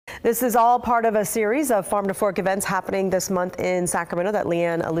This is all part of a series of Farm to Fork events happening this month in Sacramento that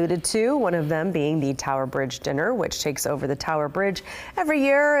Leanne alluded to, one of them being the Tower Bridge Dinner, which takes over the Tower Bridge every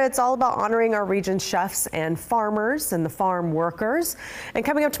year. It's all about honoring our region's chefs and farmers and the farm workers. And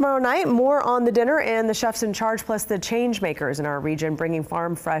coming up tomorrow night, more on the dinner and the chefs in charge, plus the change makers in our region bringing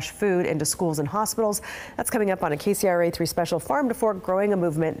farm fresh food into schools and hospitals. That's coming up on a KCRA 3 special Farm to Fork Growing a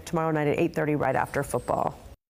Movement tomorrow night at 8:30 right after football.